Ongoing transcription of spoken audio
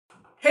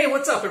Hey,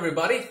 what's up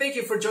everybody? Thank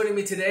you for joining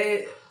me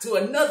today to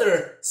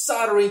another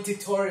soldering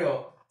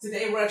tutorial.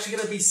 Today we're actually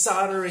going to be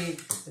soldering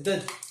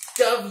the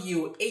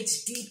WHDTS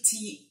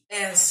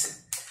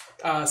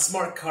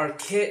smart card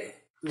kit.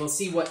 We'll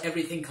see what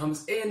everything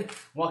comes in,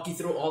 walk you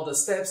through all the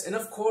steps, and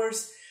of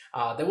course,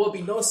 there will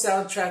be no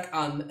soundtrack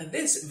on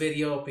this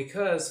video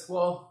because,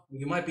 well,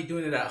 you might be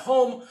doing it at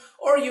home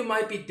or you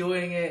might be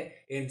doing it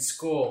in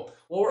school.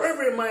 Well,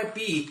 wherever it might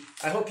be,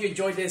 I hope you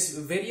enjoyed this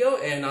video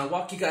and I'll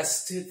walk you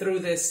guys through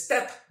this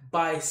step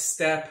by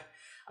step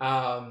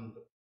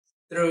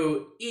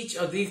through each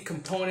of these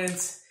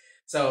components.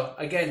 So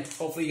again,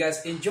 hopefully you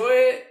guys enjoy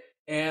it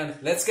and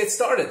let's get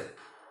started.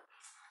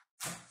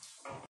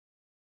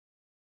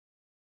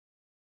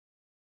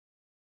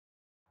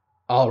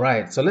 All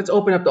right, so let's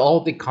open up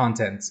all the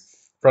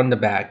contents from the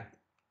bag.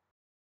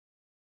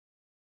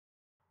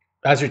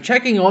 As you're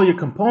checking all your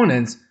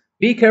components,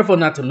 be careful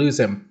not to lose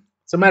them.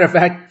 As a matter of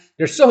fact,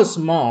 they're so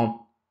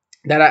small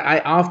that I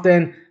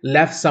often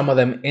left some of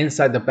them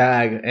inside the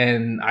bag,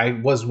 and I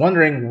was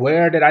wondering,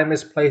 where did I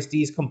misplace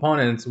these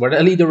components? Where did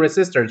I leave the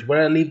resistors?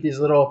 Where did I leave these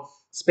little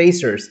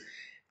spacers?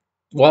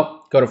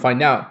 Well, go to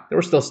find out. They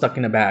were still stuck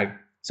in the bag.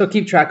 So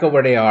keep track of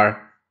where they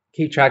are.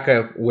 Keep track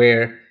of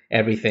where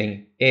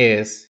everything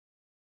is.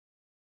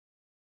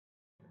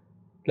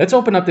 Let's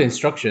open up the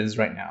instructions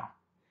right now.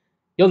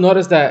 You'll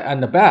notice that on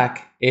the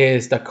back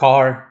is the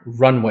car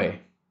runway.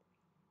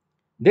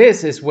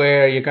 This is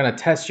where you're going to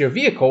test your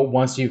vehicle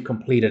once you've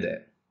completed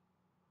it.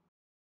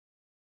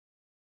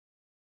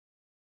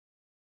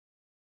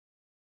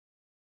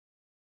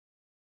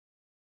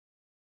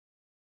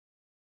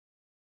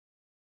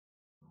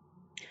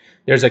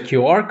 There's a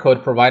QR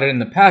code provided in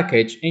the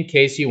package in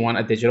case you want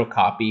a digital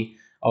copy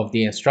of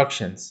the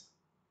instructions.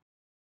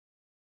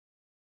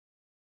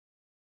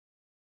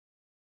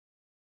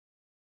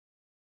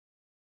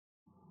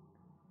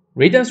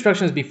 Read the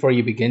instructions before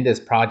you begin this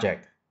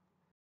project.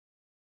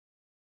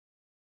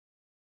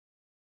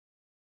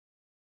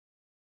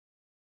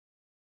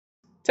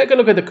 Take a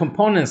look at the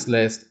components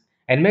list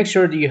and make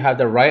sure that you have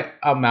the right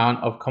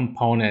amount of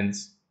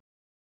components.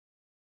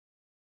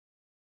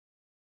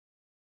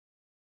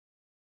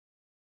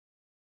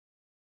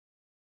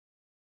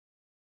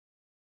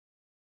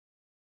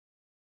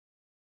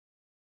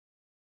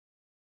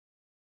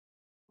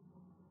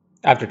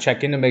 After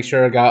checking to make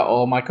sure I got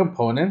all my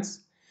components,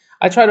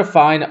 I try to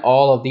find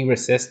all of the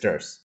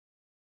resistors.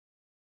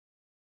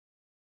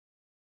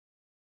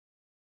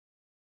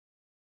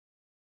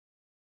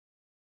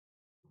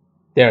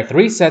 There are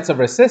 3 sets of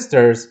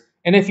resistors,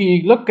 and if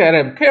you look at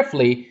them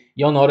carefully,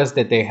 you'll notice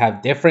that they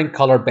have different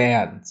color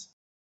bands.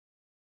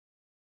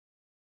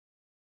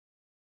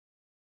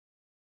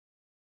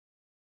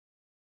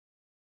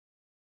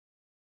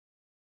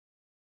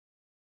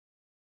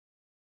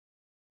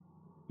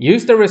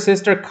 Use the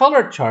resistor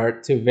color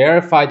chart to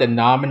verify the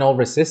nominal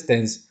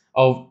resistance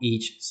of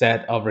each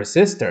set of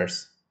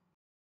resistors.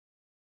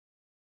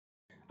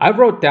 I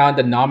wrote down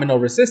the nominal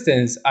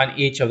resistance on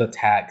each of the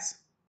tags.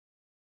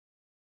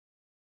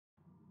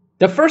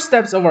 The first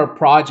steps of our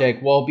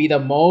project will be the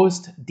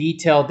most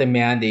detail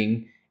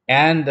demanding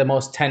and the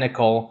most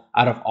technical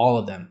out of all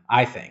of them,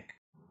 I think.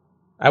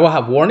 I will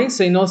have warning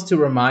signals to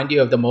remind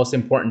you of the most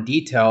important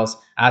details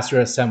as you're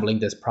assembling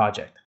this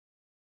project.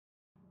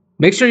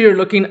 Make sure you're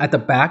looking at the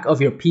back of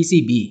your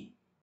PCB.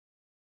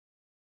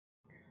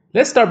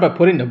 Let's start by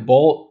putting the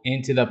bolt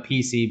into the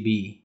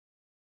PCB.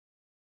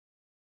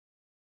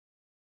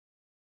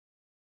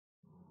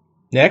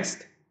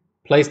 Next,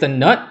 place the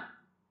nut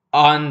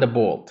on the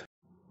bolt.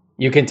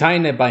 You can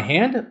tighten it by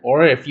hand,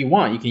 or if you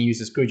want, you can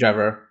use a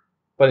screwdriver,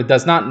 but it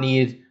does not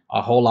need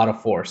a whole lot of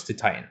force to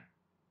tighten.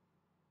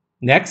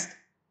 Next,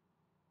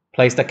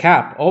 place the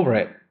cap over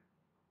it.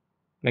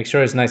 Make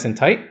sure it's nice and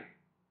tight.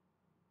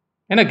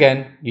 And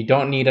again, you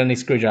don't need any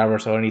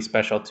screwdrivers or any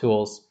special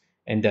tools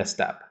in this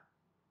step.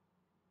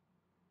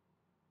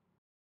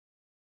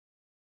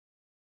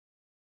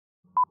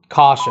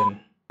 Caution.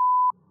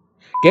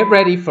 Get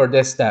ready for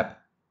this step.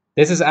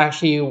 This is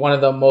actually one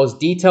of the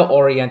most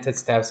detail-oriented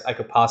steps I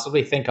could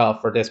possibly think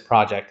of for this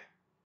project.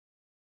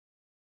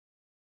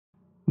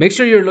 Make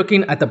sure you're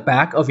looking at the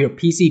back of your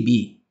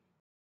PCB.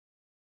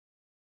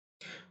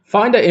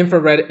 Find the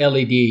infrared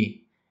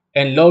LED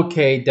and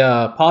locate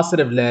the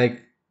positive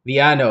leg, the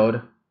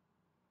anode.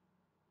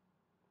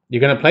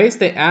 You're going to place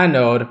the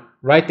anode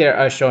right there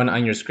as shown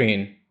on your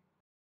screen.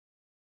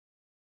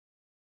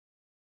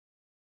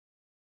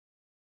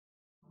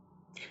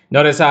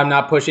 Notice how I'm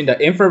not pushing the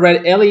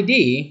infrared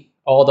LED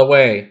all the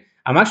way.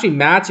 I'm actually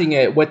matching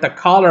it with the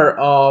color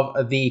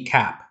of the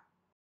cap.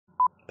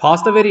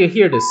 Pause the video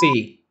here to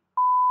see.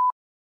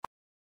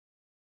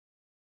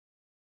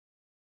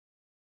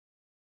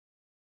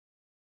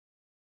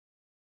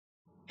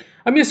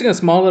 I'm using a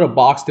small little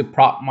box to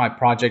prop my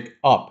project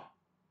up.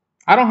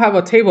 I don't have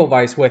a table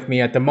vise with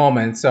me at the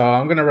moment, so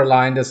I'm going to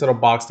rely on this little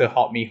box to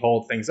help me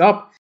hold things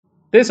up.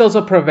 This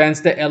also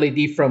prevents the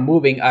LED from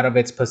moving out of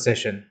its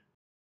position.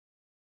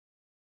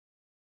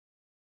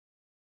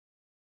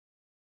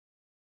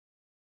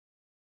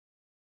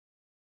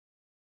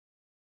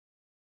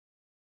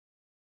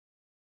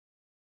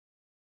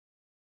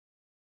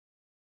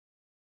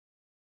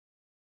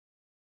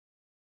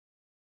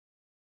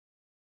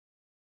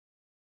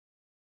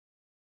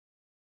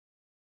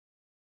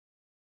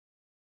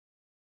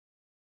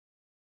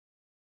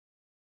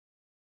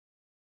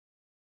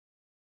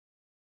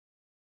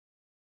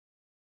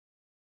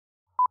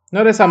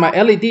 Notice how my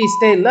LED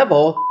stayed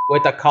level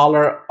with the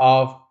color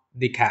of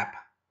the cap.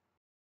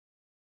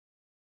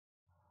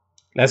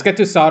 Let's get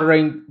to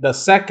soldering the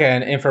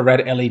second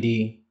infrared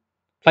LED.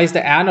 Place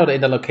the anode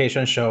in the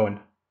location shown.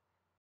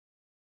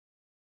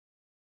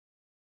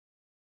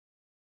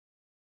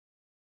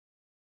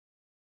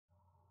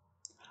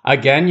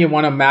 Again, you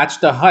want to match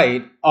the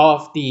height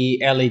of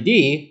the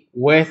LED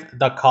with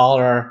the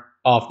color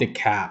of the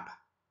cap.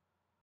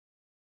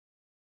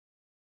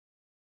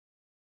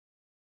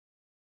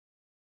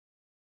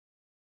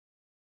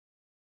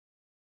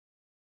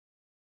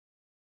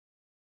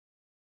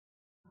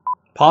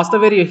 Pause the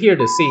video here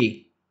to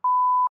see.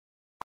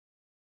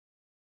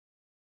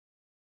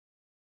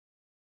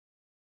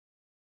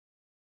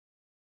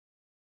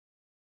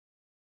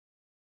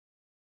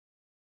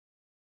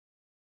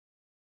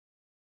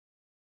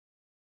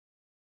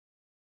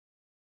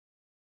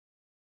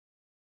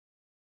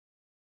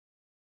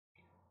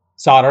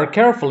 Solder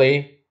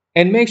carefully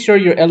and make sure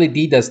your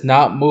LED does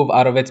not move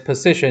out of its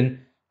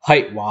position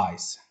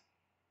height-wise.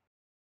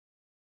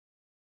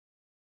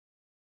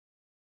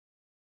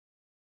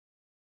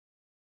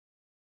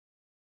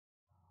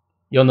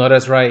 You'll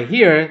notice right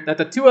here that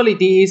the two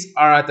LEDs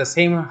are at the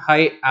same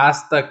height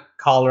as the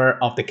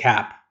color of the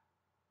cap.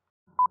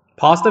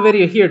 Pause the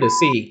video here to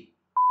see.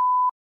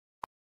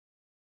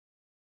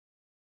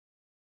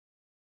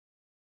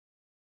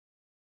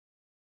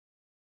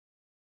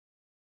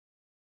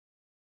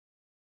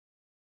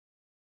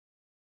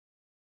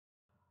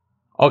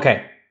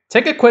 Okay,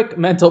 take a quick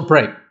mental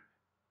break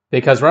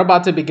because we're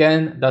about to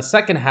begin the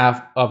second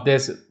half of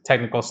this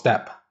technical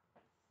step.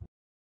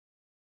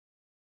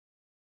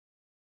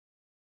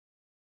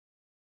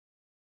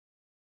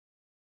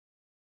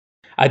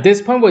 At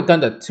this point, we've done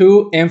the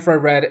two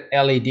infrared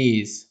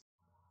LEDs.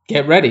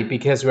 Get ready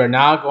because we're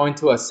now going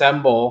to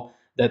assemble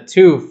the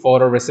two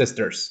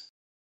photoresistors.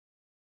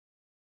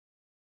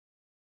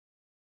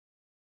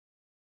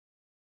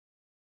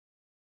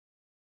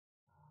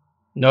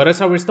 Notice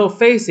how we're still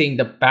facing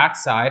the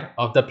backside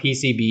of the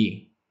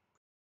PCB.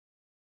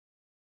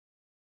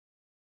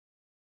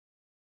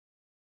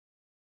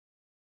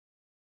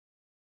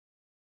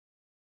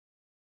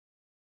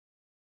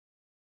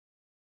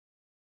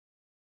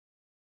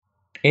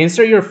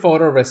 Insert your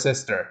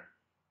photoresistor.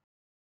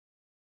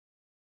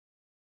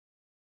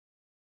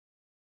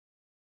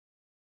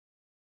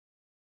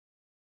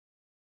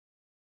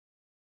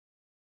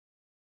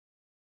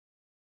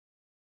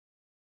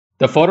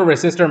 The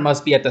photoresistor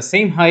must be at the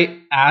same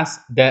height as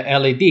the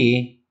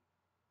LED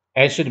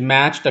and should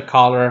match the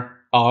color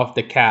of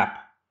the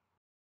cap.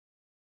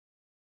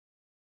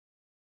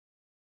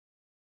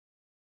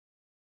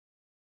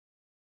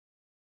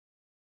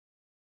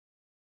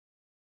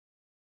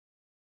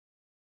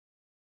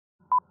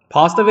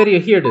 Pause the video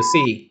here to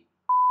see.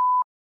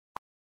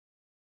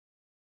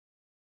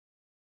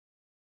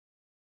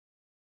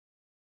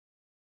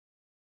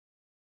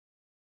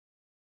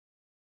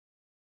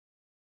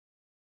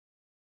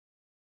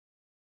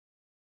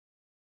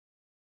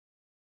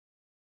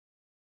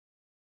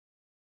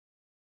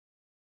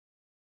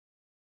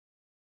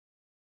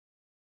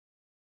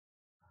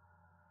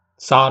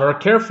 Solder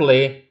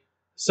carefully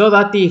so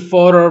that the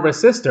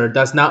photoresistor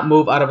does not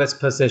move out of its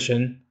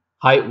position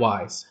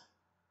height-wise.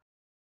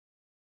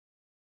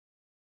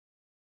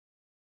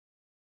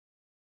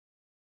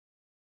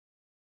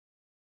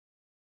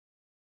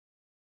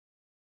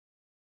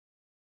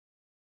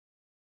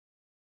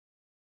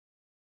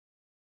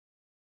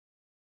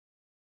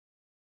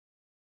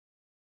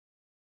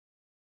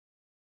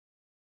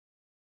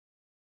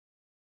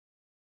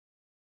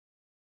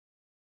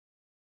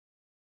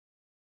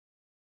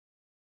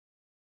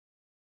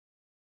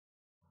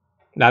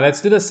 Now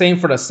let's do the same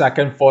for the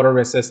second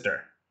photoresistor.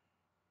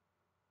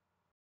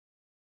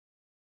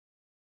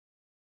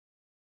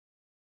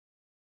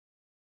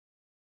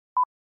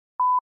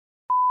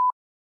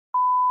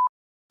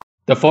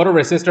 The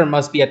photoresistor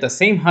must be at the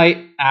same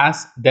height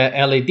as the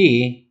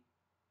LED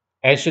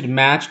and should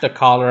match the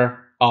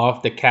color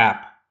of the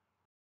cap.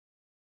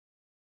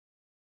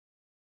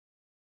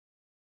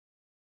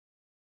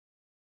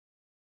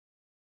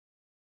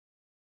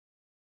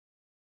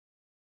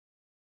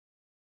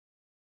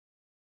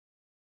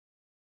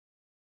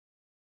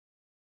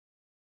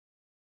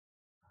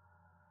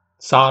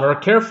 Solder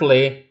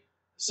carefully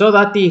so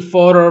that the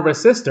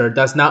photoresistor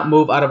does not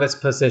move out of its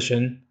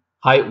position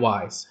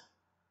height-wise.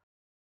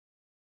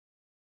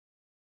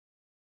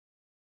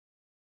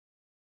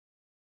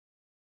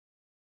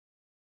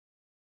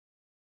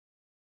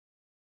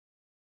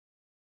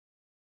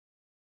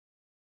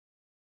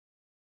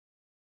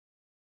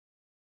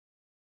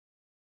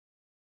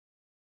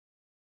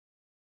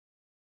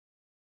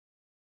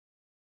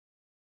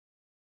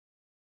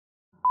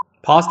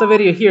 Pause the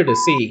video here to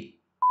see.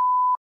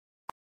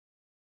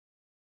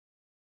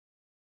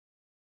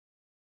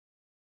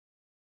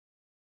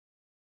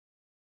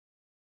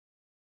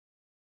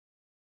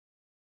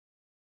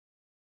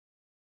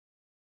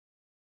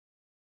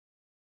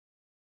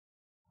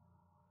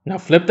 Now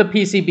flip the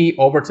PCB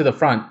over to the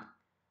front.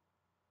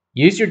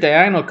 Use your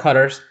diagonal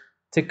cutters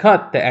to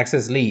cut the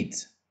excess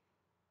leads.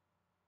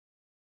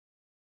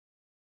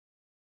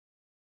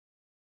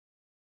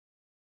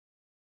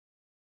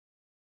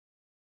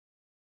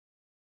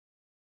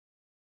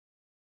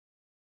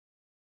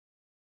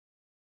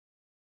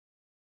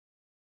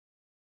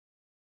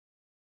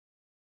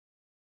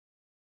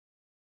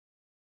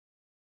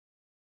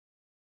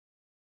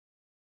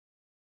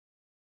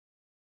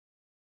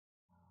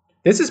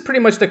 This is pretty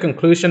much the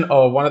conclusion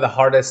of one of the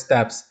hardest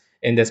steps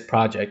in this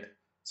project.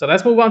 So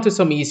let's move on to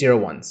some easier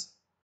ones.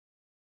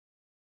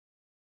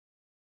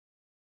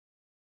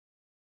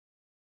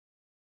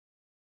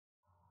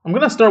 I'm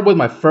going to start with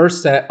my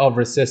first set of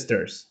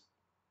resistors.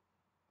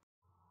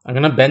 I'm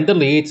going to bend the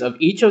leads of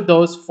each of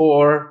those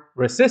four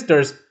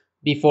resistors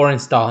before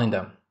installing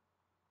them.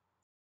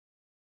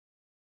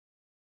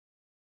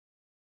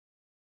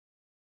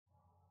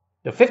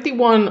 The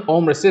 51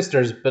 ohm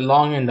resistors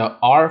belong in the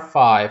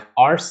R5,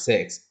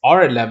 R6,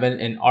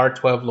 R11, and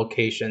R12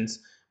 locations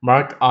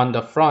marked on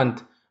the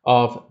front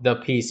of the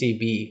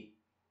PCB.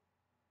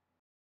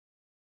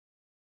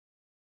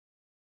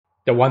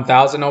 The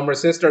 1000 ohm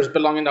resistors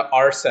belong in the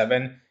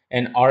R7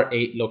 and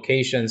R8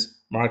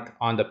 locations marked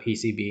on the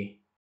PCB.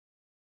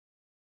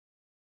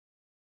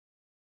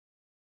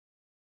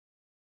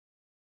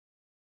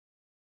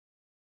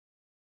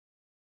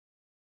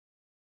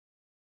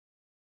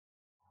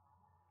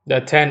 The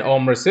 10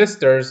 ohm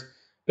resistors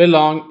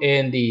belong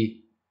in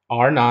the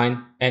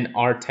R9 and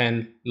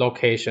R10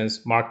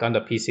 locations marked on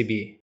the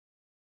PCB.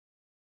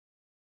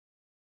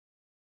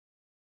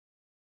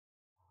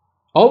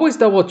 Always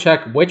double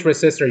check which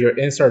resistor you're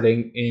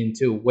inserting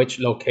into which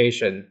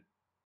location.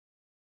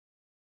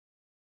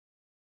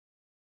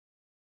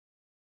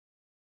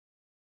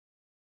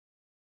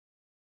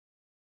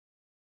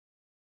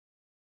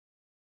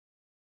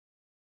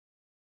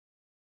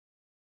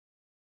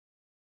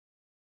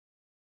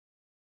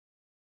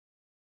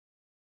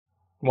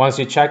 Once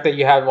you check that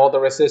you have all the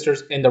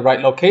resistors in the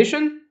right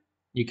location,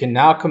 you can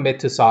now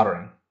commit to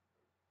soldering.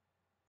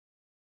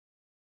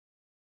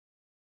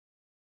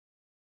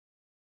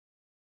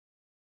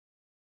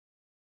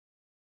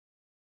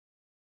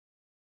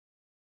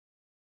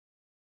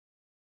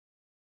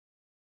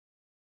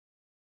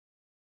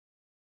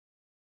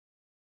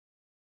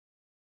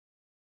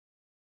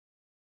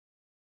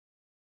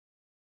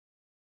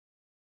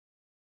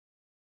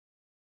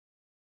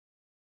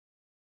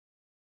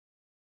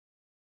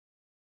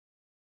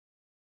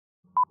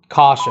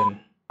 Caution.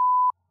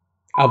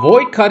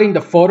 Avoid cutting the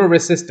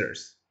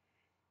photoresistors.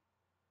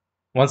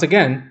 Once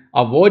again,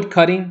 avoid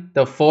cutting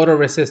the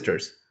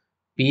photoresistors.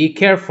 Be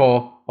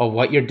careful of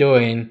what you're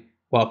doing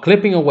while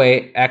clipping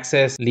away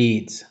excess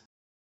leads.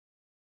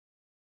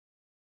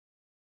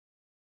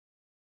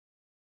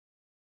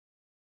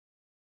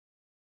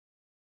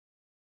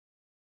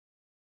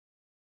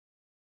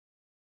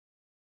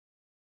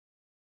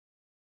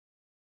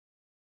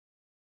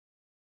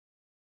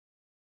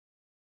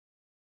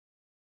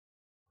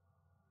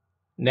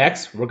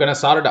 Next, we're going to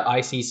solder the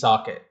IC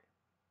socket.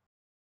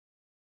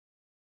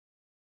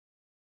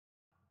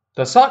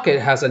 The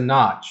socket has a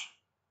notch.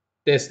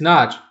 This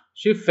notch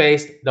should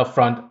face the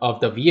front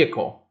of the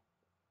vehicle.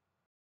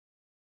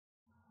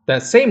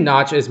 That same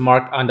notch is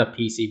marked on the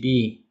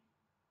PCB.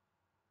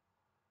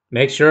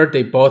 Make sure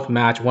they both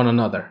match one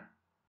another.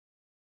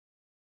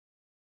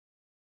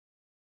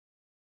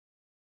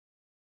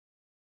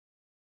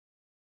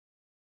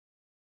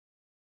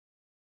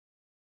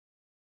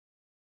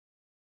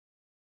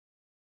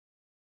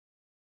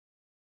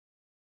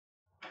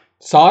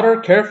 Solder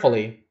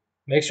carefully.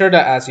 Make sure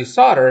that as you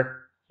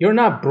solder, you're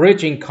not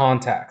bridging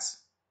contacts.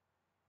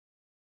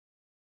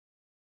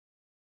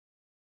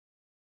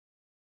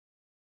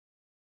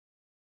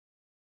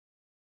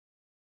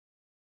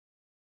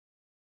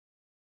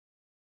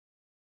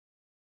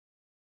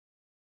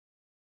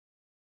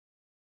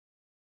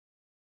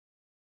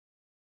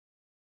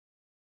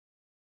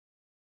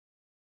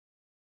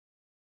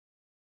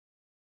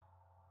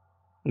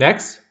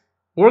 Next,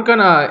 we're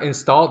gonna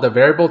install the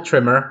variable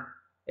trimmer,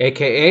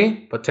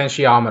 aka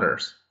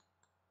potentiometers.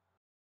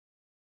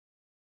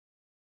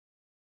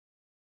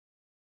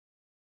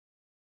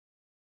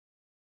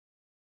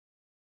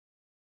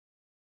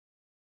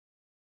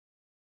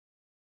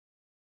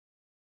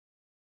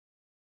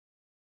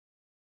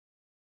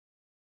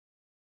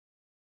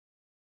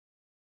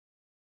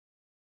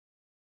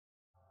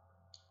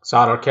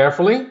 Solder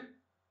carefully,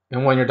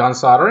 and when you're done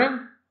soldering,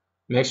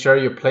 make sure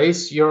you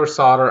place your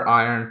solder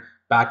iron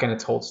back in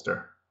its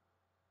holster.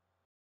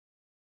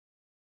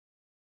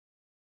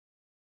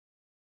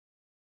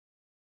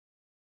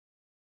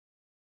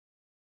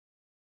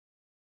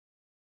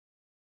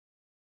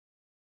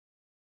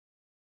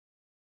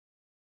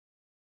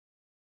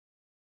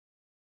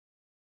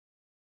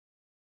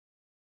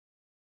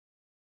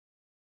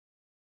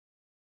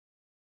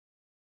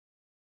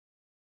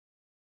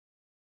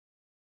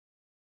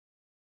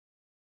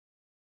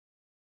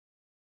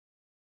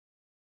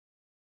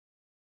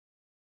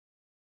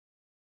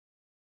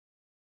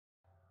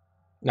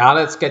 Now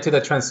let's get to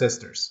the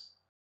transistors.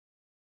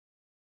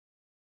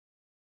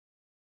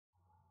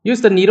 Use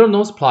the needle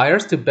nose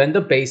pliers to bend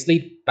the base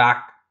lead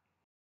back.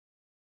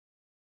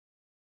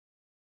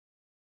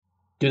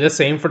 Do the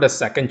same for the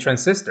second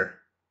transistor.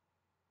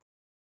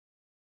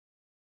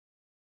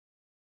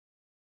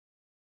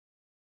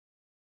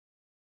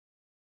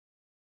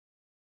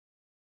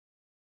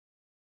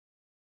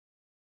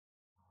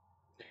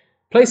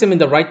 Place them in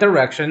the right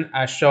direction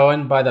as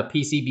shown by the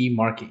PCB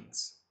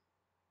markings.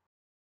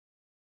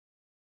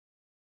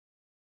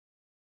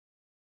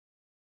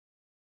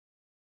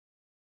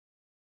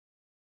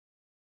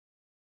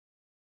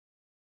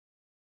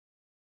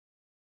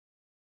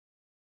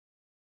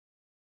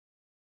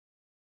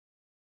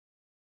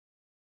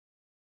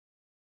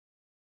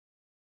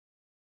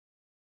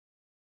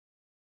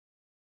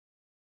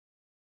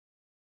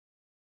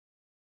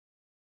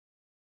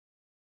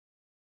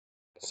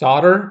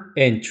 Solder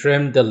and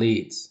trim the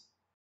leads.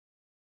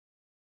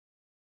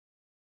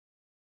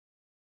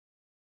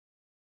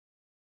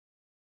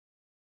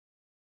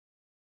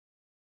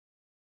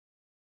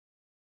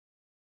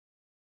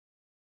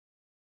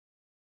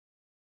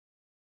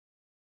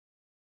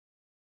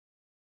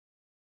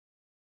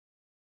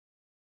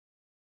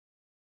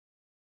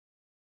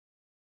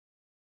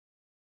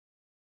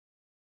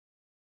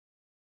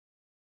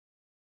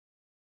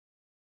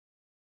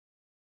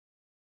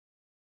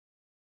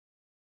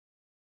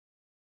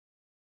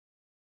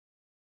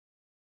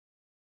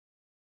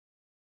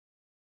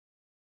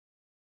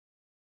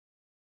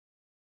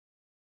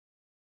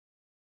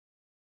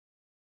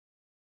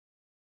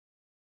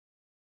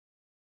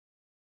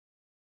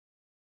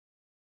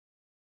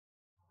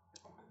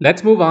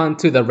 Let's move on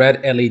to the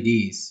red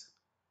LEDs.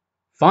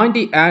 Find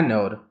the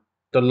anode,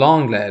 the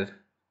long leg.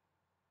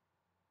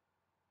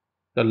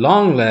 The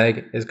long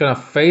leg is going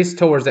to face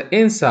towards the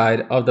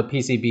inside of the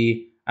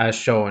PCB as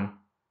shown.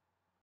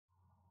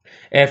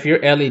 If your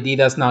LED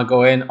does not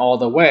go in all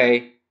the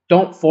way,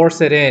 don't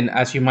force it in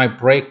as you might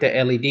break the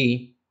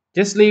LED.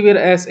 Just leave it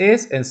as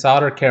is and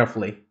solder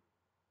carefully.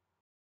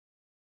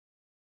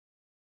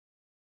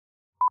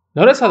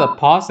 Notice how the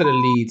positive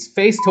leads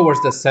face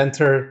towards the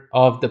center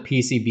of the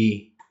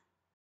PCB.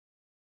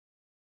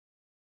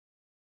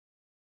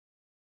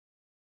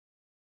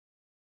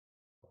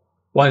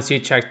 Once you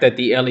check that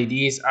the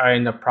LEDs are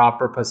in the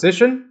proper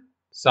position,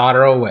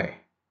 solder away.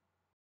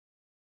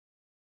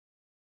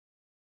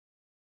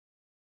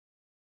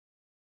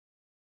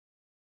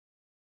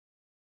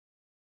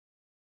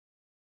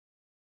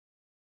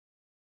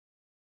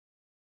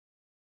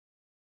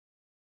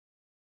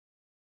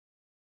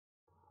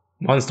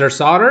 Once they're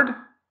soldered,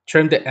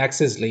 trim the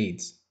excess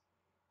leads.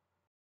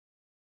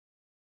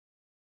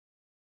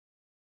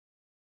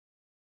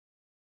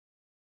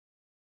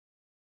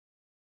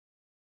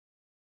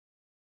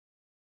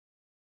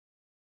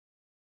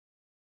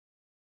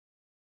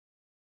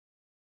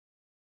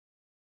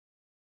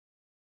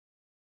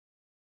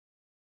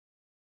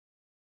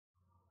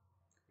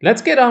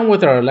 Let's get on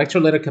with our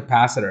electrolytic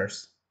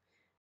capacitors.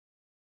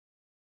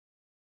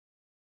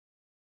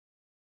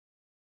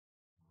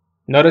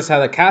 Notice how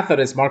the cathode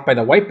is marked by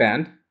the white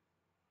band.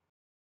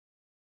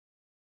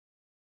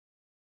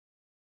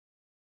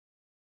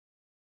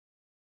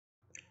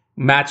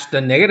 Match the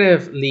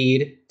negative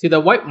lead to the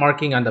white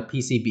marking on the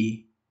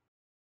PCB.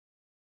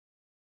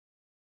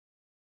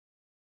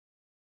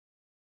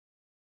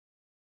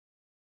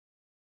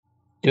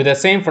 Do the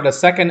same for the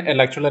second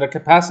electrolytic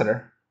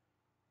capacitor.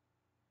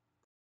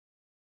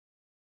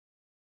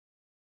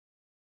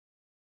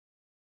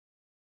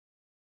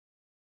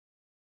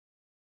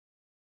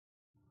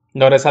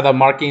 Notice how the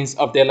markings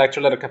of the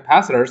electrolytic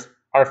capacitors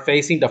are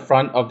facing the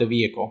front of the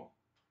vehicle.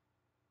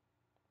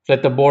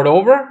 Flip the board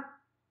over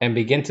and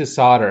begin to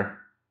solder.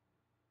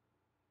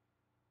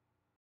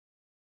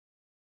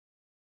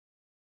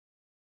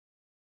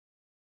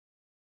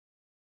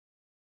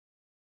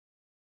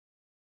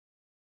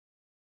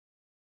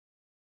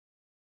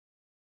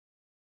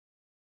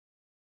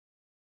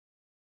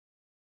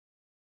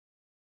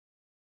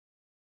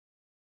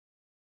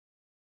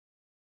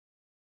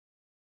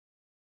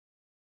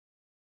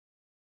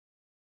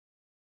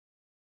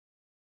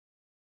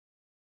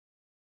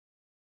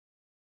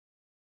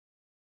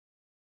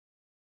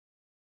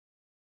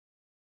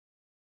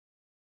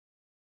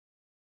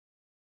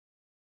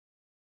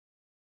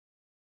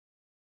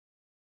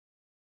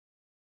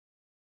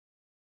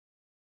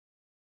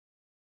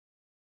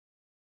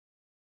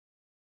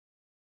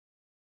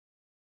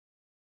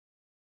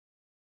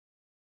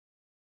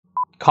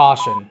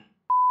 Caution.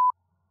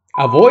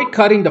 Avoid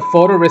cutting the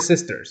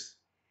photoresistors.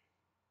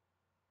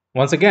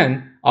 Once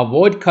again,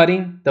 avoid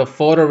cutting the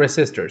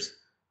photoresistors.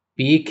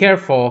 Be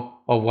careful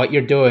of what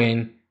you're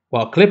doing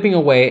while clipping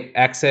away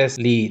excess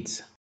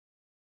leads.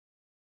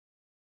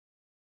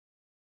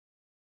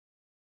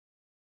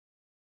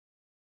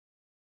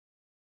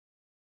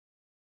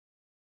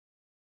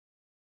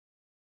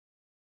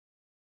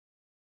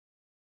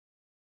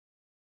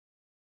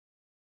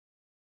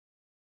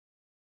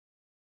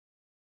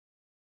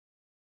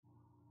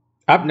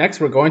 Up next,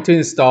 we're going to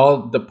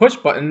install the push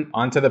button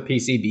onto the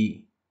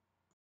PCB.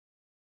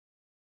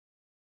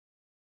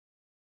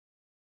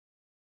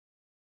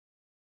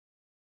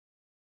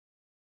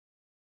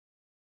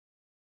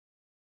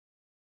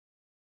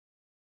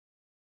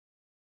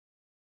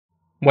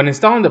 When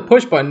installing the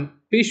push button,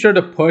 be sure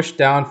to push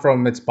down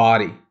from its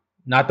body,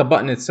 not the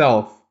button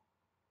itself.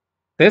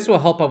 This will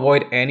help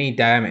avoid any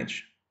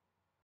damage.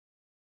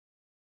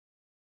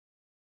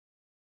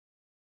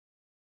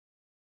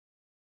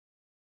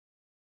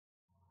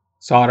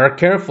 Solder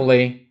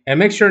carefully and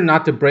make sure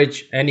not to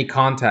bridge any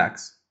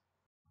contacts.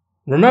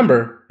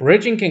 Remember,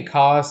 bridging can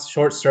cause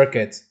short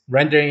circuits,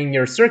 rendering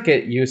your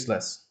circuit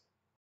useless.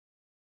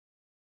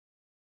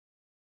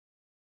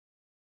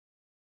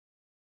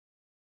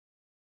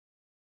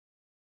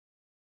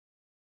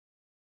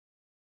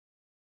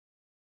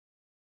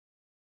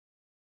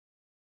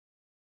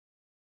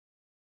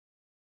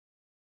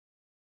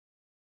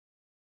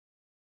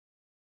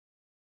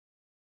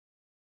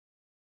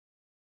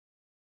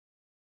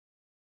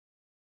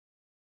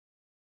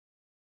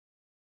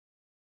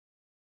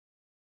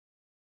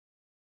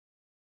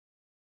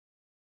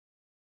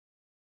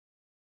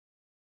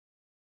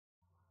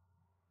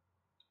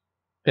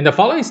 In the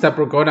following step,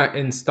 we're going to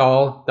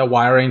install the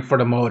wiring for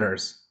the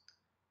motors.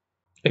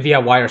 If you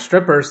have wire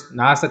strippers,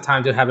 now's the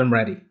time to have them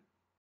ready.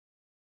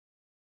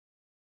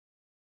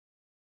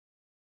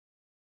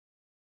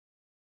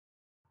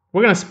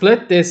 We're going to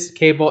split this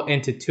cable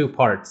into two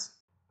parts.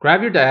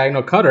 Grab your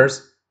diagonal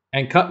cutters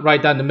and cut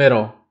right down the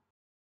middle.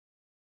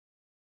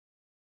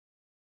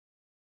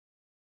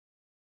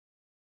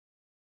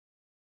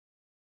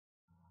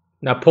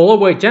 Now pull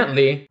away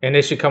gently and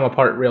it should come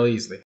apart real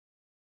easily.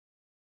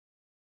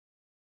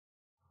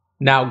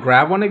 Now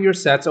grab one of your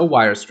sets of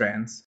wire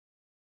strands.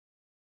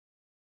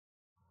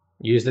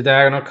 Use the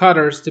diagonal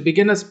cutters to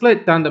begin a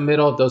split down the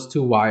middle of those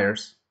two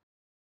wires.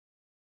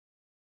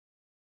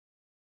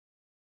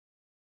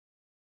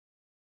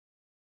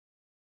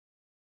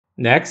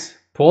 Next,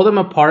 pull them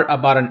apart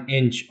about an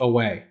inch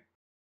away.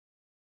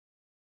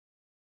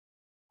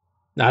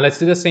 Now let's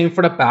do the same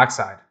for the back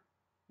side.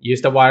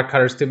 Use the wire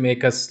cutters to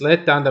make a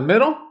slit down the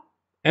middle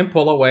and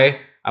pull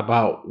away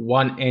about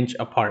 1 inch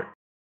apart.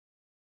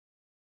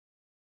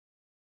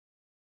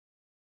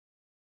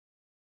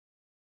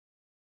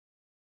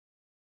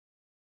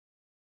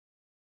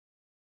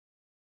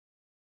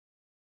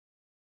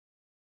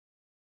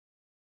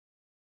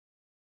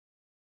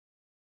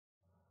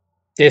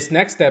 This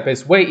next step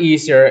is way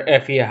easier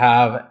if you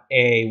have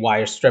a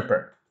wire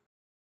stripper.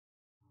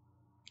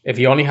 If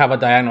you only have a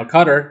diagonal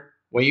cutter,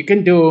 what you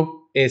can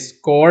do is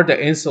score the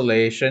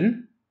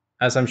insulation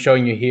as I'm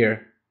showing you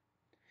here.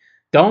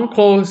 Don't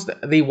close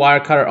the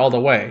wire cutter all the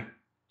way.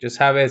 Just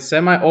have it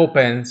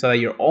semi-open so that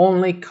you're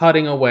only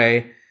cutting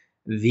away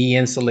the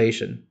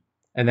insulation.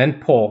 And then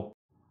pull.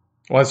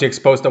 Once you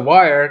expose the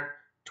wire,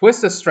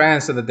 twist the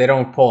strands so that they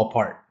don't pull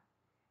apart.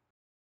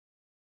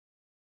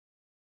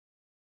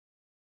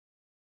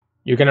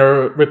 You're going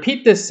to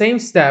repeat this same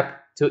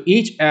step to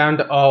each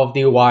end of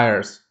the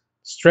wires.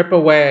 Strip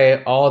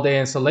away all the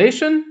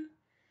insulation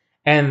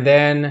and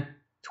then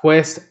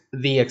twist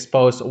the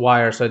exposed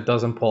wire so it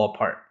doesn't pull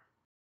apart.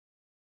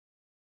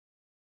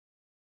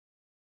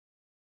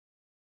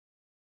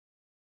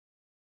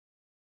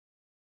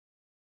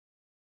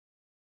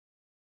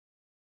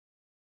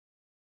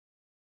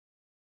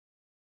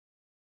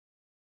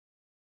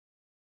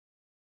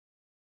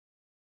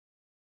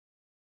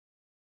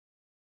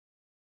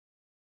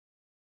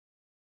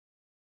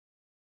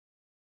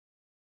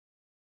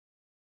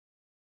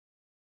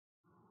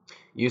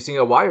 Using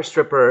a wire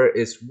stripper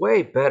is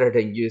way better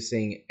than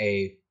using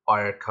a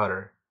wire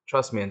cutter.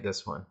 Trust me on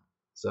this one.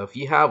 So if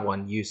you have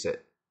one, use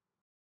it.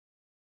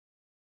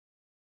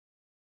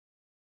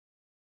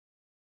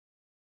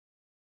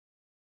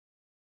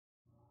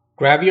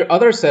 Grab your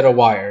other set of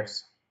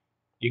wires.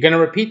 You're going to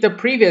repeat the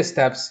previous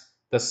steps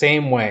the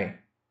same way.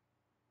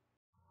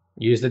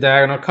 Use the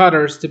diagonal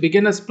cutters to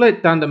begin a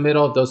split down the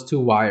middle of those two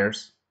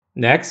wires.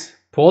 Next,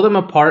 pull them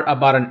apart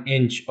about an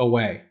inch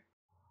away.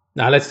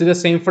 Now let's do the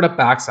same for the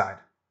back side.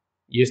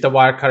 Use the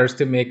wire cutters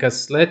to make a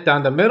slit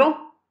down the middle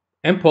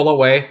and pull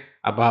away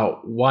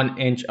about 1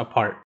 inch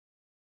apart.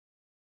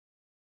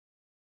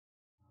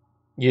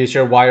 Use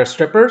your wire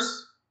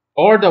strippers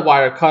or the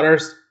wire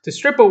cutters to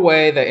strip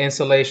away the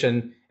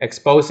insulation,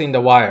 exposing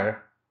the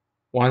wire.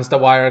 Once the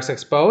wire is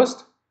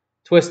exposed,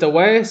 twist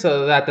away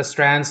so that the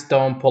strands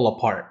don't pull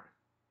apart.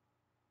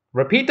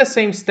 Repeat the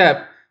same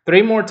step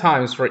 3 more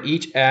times for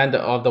each end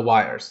of the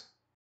wires.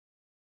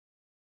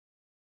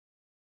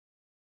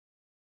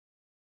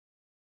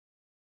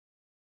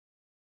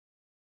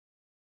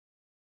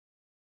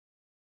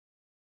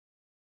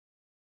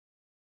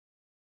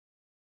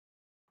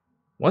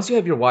 Once you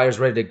have your wires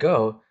ready to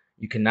go,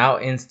 you can now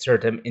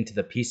insert them into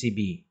the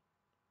PCB.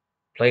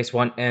 Place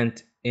one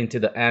end into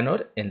the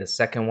anode and the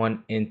second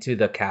one into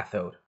the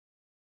cathode.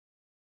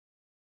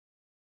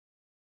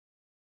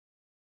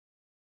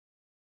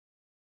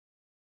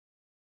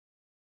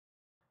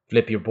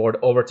 Flip your board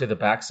over to the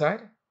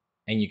backside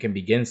and you can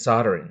begin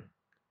soldering.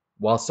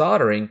 While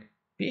soldering,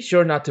 be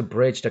sure not to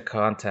bridge the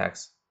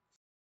contacts.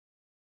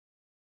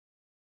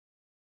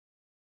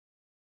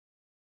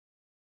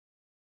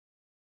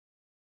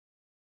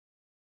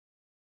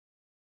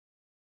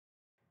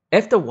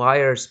 If the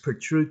wires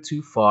protrude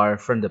too far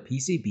from the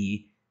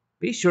PCB,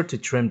 be sure to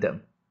trim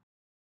them.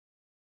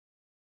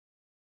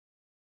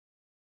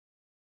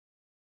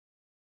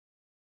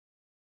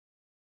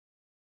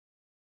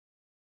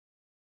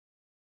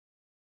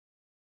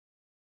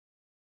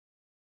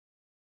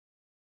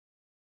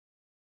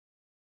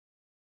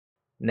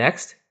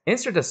 Next,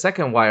 insert the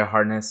second wire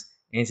harness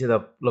into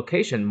the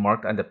location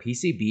marked on the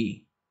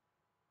PCB.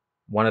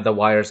 One of the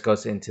wires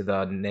goes into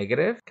the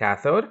negative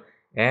cathode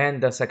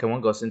and the second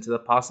one goes into the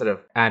positive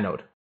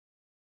anode.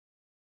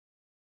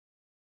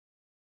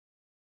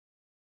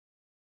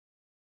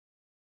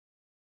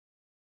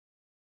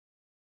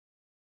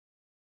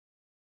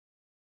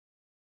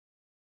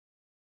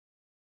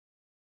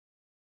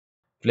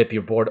 Flip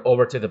your board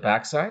over to the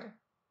backside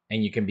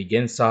and you can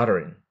begin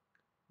soldering.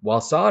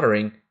 While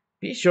soldering,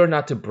 be sure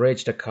not to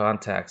bridge the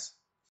contacts.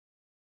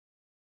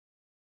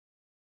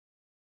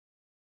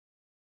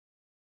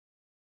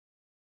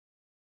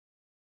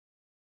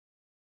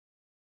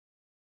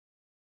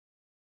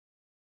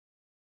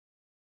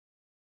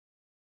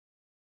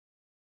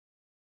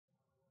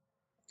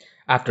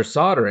 After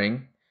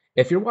soldering,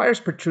 if your wires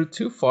protrude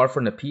too far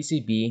from the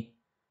PCB,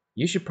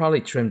 you should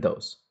probably trim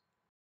those.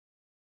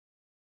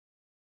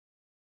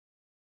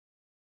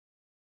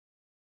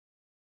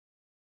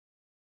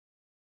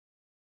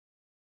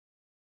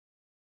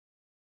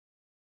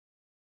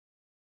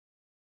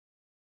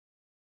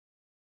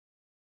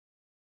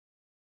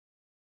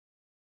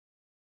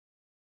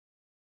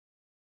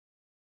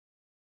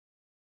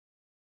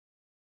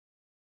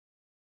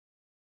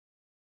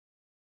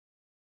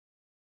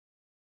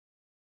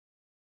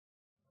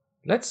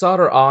 Let's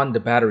solder on the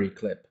battery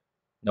clip.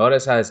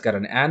 Notice how it's got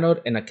an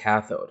anode and a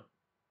cathode.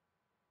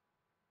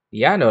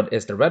 The anode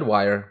is the red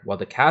wire, while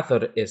the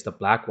cathode is the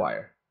black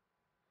wire.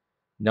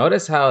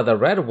 Notice how the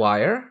red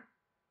wire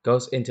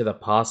goes into the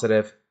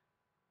positive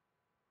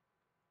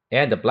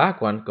and the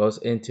black one goes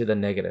into the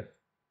negative.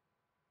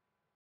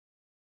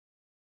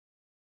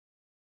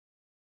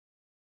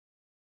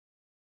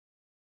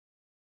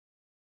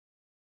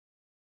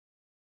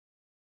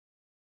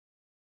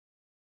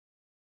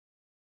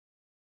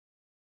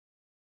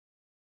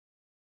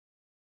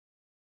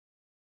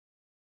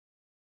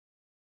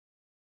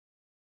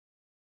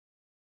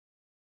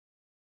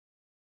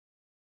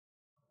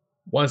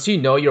 Once you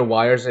know your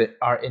wires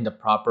are in the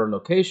proper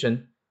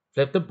location,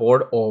 flip the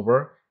board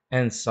over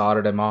and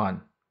solder them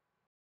on.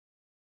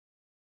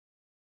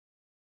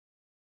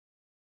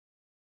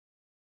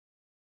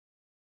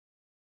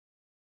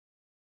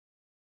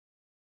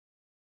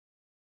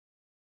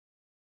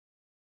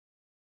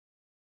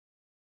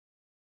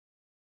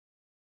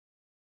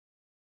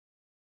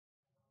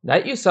 Now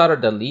that you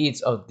soldered the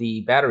leads of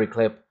the battery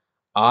clip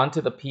onto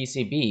the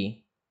PCB,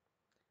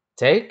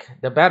 take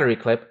the battery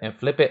clip and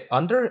flip it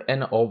under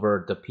and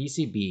over the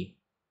PCB.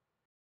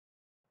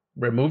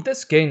 Remove the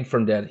skin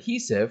from the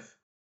adhesive.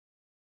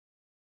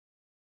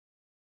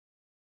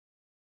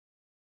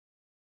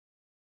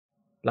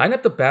 Line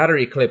up the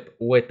battery clip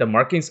with the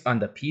markings on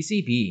the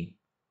PCB.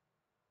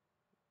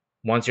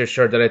 Once you're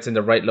sure that it's in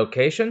the right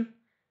location,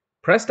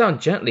 press down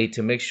gently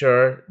to make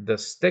sure the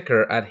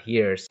sticker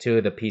adheres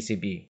to the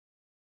PCB.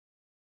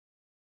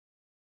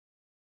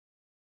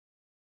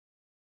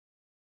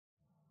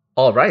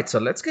 Alright, so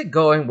let's get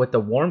going with the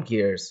worm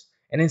gears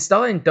and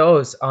installing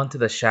those onto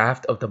the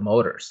shaft of the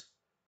motors.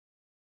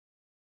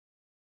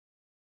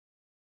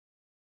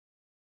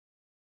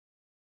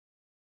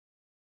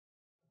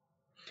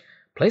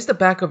 Place the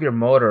back of your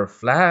motor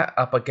flat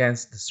up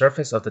against the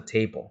surface of the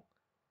table.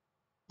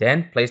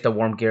 Then place the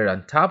worm gear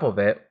on top of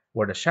it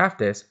where the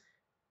shaft is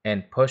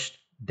and push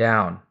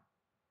down.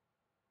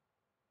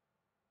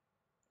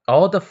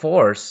 All the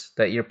force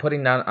that you're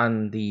putting down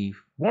on the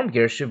worm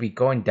gear should be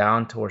going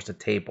down towards the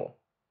table.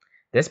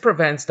 This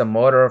prevents the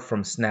motor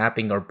from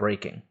snapping or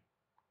breaking.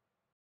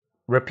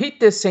 Repeat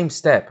this same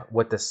step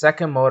with the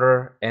second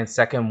motor and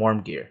second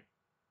worm gear.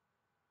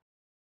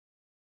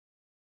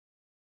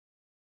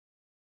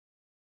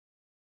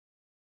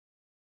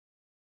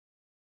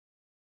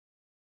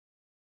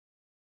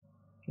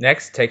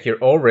 Next, take your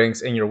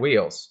O-rings and your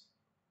wheels.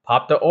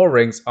 Pop the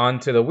O-rings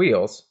onto the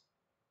wheels.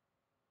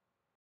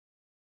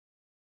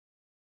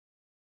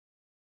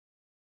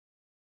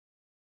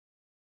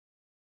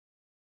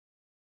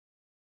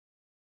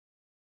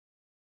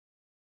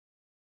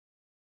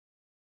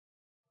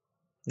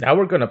 Now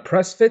we're going to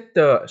press fit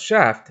the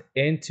shaft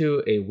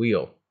into a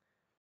wheel.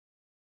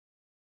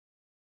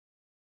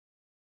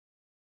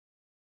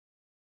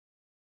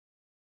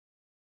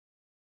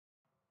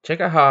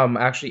 Check out how I'm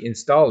actually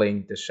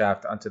installing the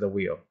shaft onto the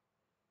wheel.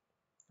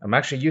 I'm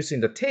actually using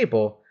the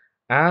table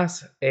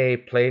as a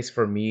place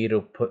for me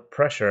to put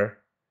pressure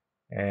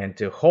and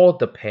to hold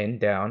the pin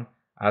down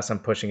as I'm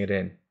pushing it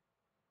in.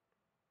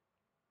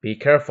 Be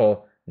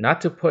careful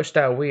not to push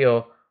that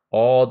wheel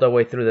all the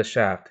way through the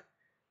shaft.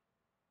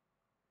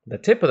 The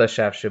tip of the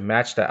shaft should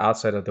match the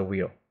outside of the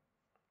wheel.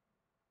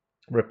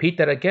 Repeat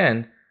that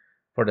again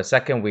for the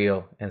second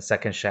wheel and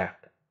second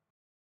shaft.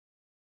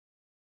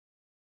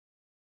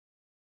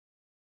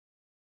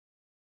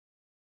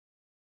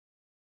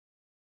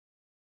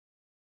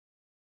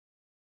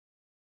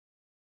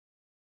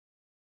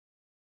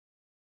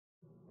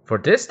 For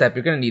this step,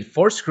 you're going to need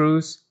 4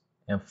 screws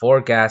and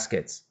 4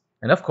 gaskets,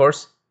 and of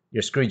course,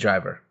 your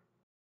screwdriver.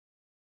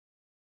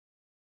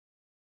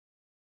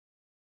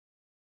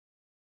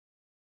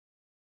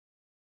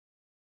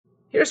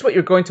 Here's what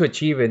you're going to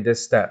achieve in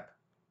this step.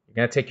 You're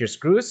going to take your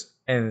screws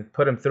and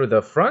put them through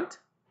the front,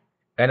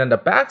 and on the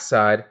back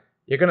side,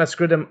 you're going to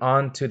screw them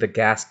onto the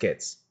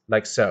gaskets,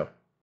 like so.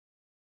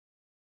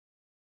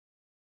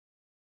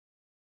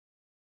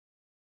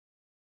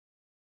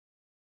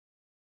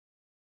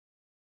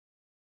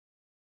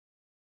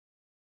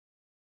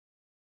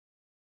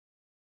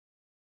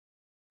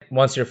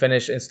 Once you're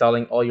finished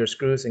installing all your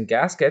screws and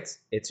gaskets,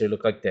 it should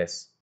look like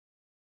this.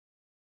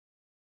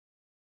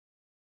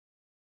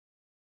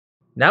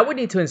 Now we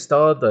need to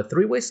install the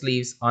 3-way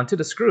sleeves onto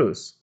the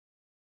screws.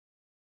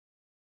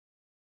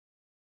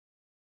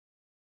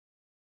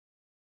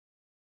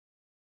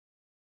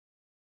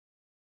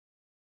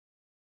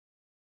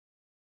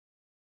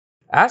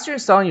 As you're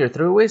installing your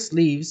 3-way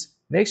sleeves,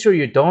 Make sure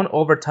you don't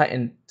over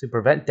tighten to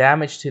prevent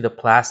damage to the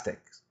plastic.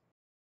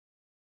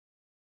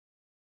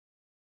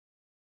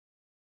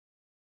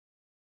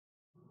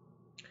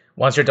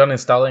 Once you're done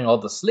installing all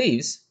the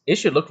sleeves, it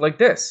should look like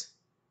this.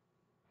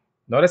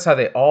 Notice how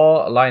they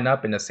all line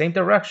up in the same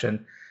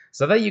direction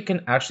so that you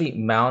can actually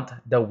mount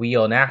the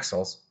wheel and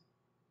axles.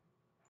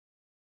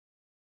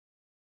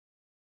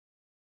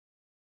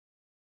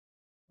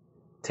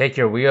 Take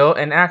your wheel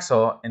and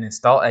axle and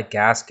install a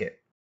gasket.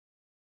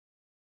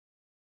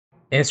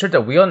 Insert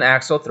the wheel and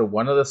axle through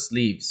one of the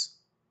sleeves.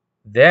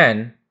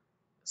 Then,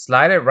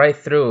 slide it right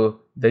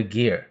through the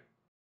gear.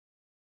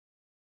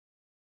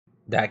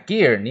 That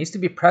gear needs to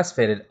be press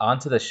fitted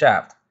onto the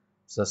shaft.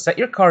 So set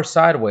your car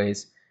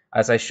sideways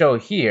as I show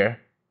here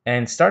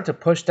and start to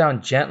push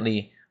down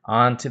gently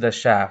onto the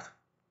shaft.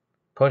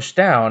 Push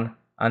down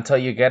until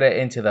you get it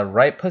into the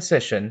right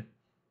position.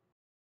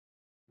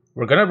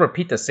 We're going to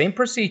repeat the same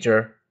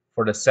procedure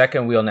for the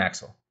second wheel and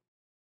axle.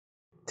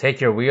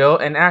 Take your wheel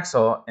and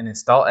axle and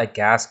install a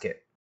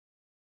gasket.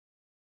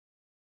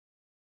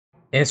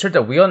 Insert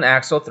the wheel and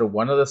axle through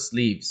one of the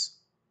sleeves.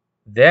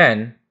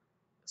 Then,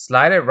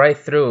 slide it right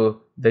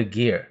through the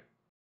gear.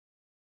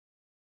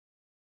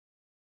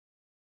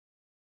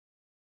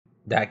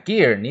 That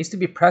gear needs to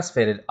be press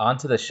fitted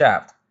onto the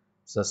shaft.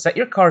 So set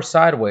your car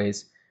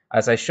sideways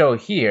as I show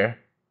here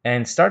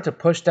and start to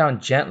push down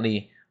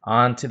gently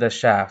onto the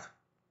shaft.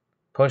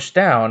 Push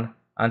down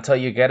until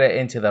you get it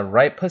into the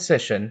right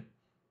position.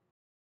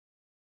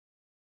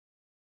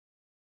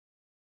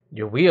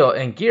 Your wheel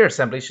and gear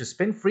assembly should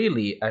spin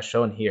freely as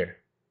shown here.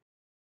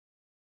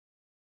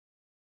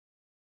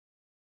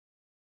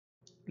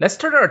 Let's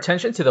turn our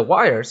attention to the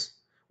wires,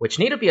 which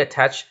need to be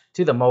attached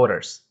to the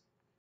motors.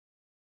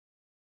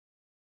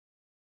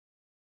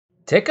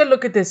 Take a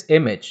look at this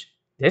image.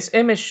 This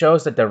image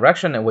shows the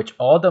direction in which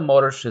all the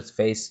motors should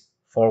face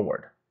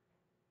forward.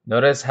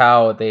 Notice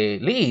how the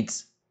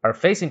leads are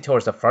facing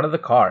towards the front of the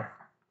car.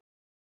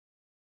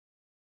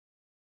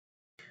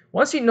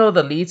 Once you know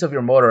the leads of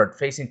your motor are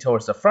facing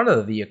towards the front of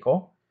the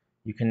vehicle,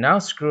 you can now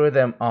screw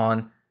them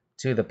on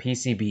to the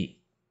PCB.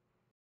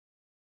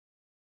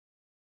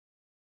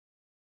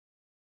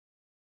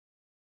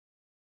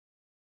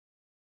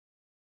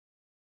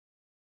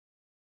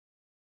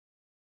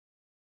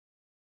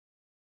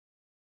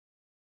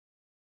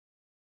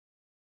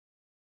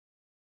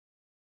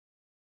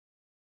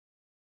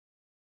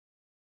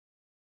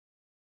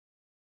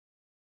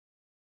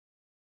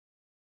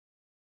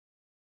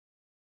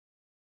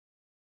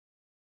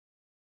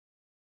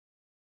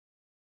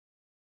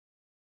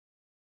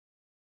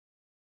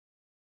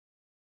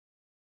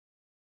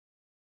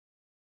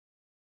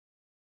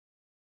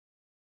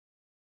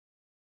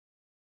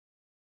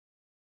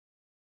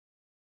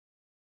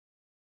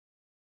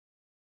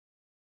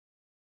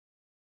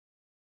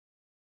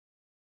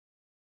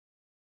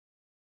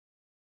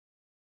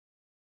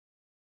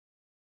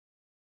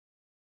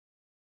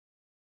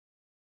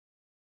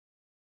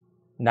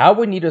 Now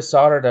we need to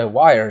solder the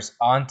wires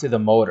onto the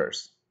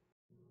motors.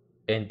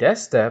 In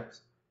this step,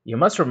 you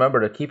must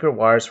remember to keep your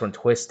wires from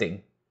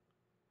twisting.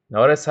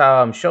 Notice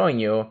how I'm showing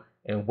you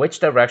in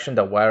which direction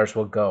the wires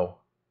will go.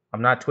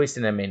 I'm not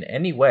twisting them in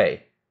any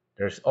way.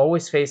 They're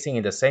always facing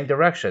in the same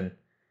direction.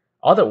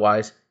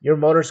 Otherwise, your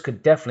motors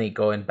could definitely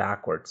go in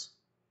backwards.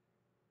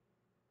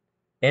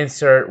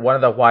 Insert one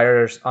of the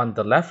wires on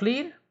the left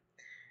lead,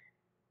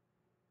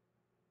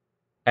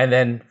 and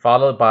then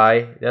followed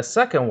by the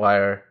second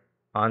wire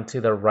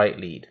onto the right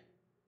lead.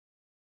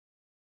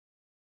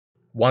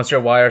 Once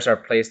your wires are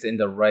placed in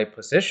the right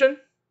position,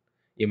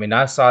 you may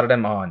now solder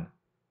them on.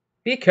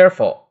 Be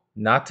careful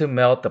not to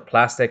melt the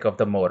plastic of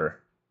the motor.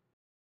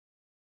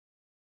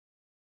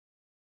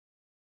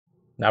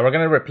 Now we're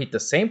going to repeat the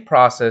same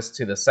process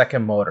to the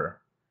second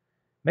motor.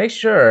 Make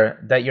sure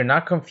that you're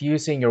not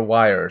confusing your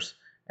wires,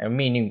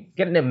 meaning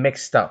getting them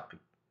mixed up.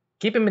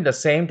 Keep them in the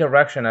same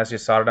direction as you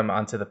solder them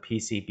onto the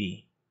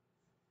PCB.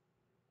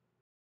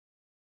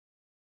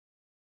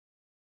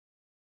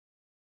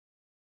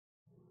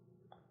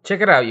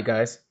 Check it out, you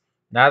guys.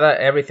 Now that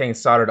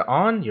everything's soldered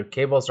on, your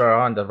cables are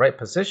on the right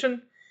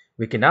position,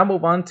 we can now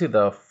move on to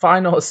the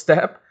final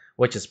step,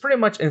 which is pretty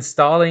much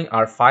installing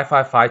our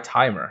 555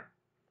 timer.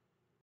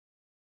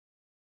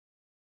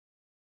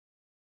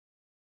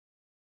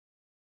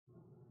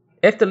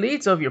 If the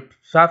leads of your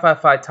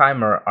 555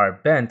 timer are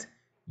bent,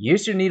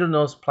 use your needle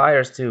nose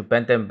pliers to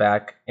bend them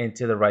back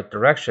into the right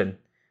direction.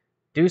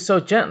 Do so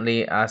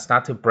gently as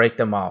not to break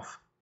them off.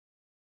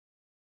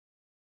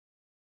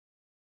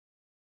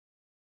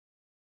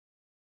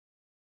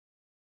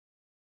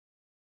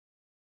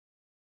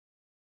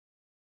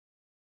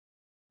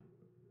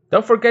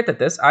 Don't forget that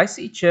this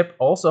IC chip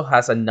also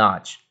has a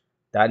notch.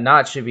 That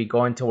notch should be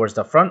going towards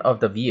the front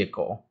of the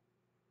vehicle.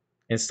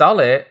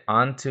 Install it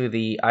onto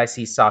the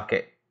IC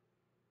socket.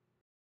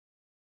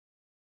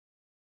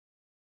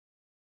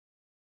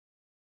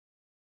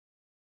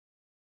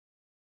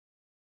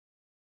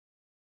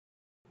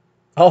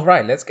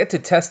 Alright, let's get to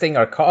testing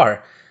our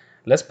car.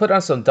 Let's put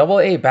on some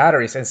AA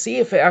batteries and see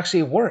if it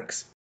actually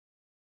works.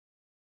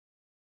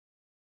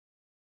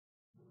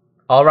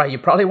 All right, you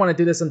probably want to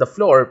do this on the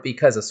floor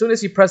because as soon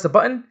as you press the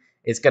button,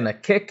 it's going to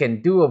kick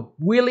and do a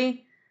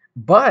wheelie,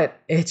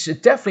 but it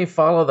should definitely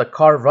follow the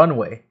car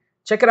runway.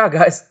 Check it out,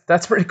 guys.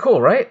 That's pretty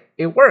cool, right?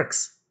 It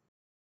works.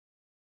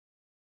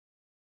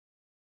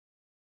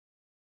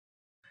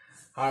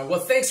 All right, well,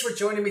 thanks for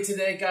joining me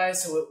today,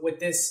 guys, with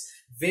this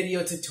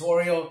video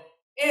tutorial.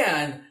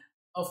 And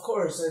of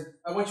course,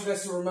 I want you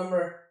guys to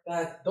remember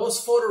that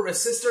those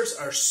photoresistors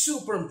are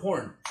super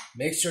important.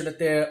 Make sure that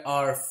they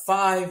are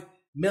 5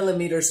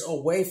 millimeters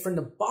away from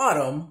the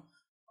bottom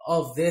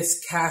of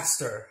this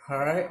caster, all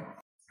right?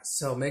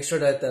 So make sure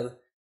that the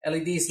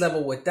LED is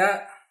level with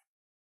that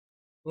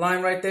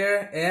line right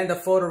there, and the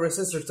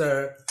photoresistors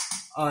are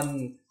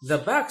on the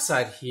back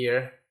side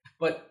here.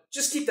 But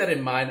just keep that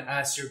in mind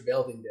as you're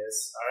building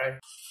this, all right?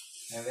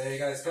 And there you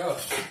guys go.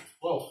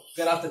 Whoa,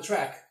 get off the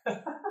track.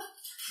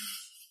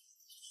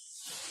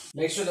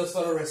 Make sure those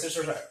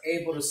photoresistors are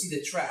able to see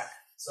the track.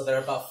 So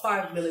they're about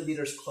 5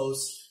 millimeters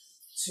close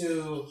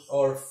to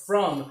or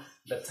from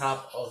the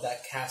top of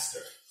that caster.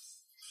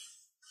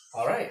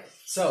 All right,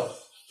 so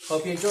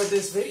hope you enjoyed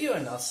this video,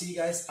 and I'll see you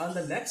guys on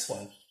the next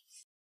one.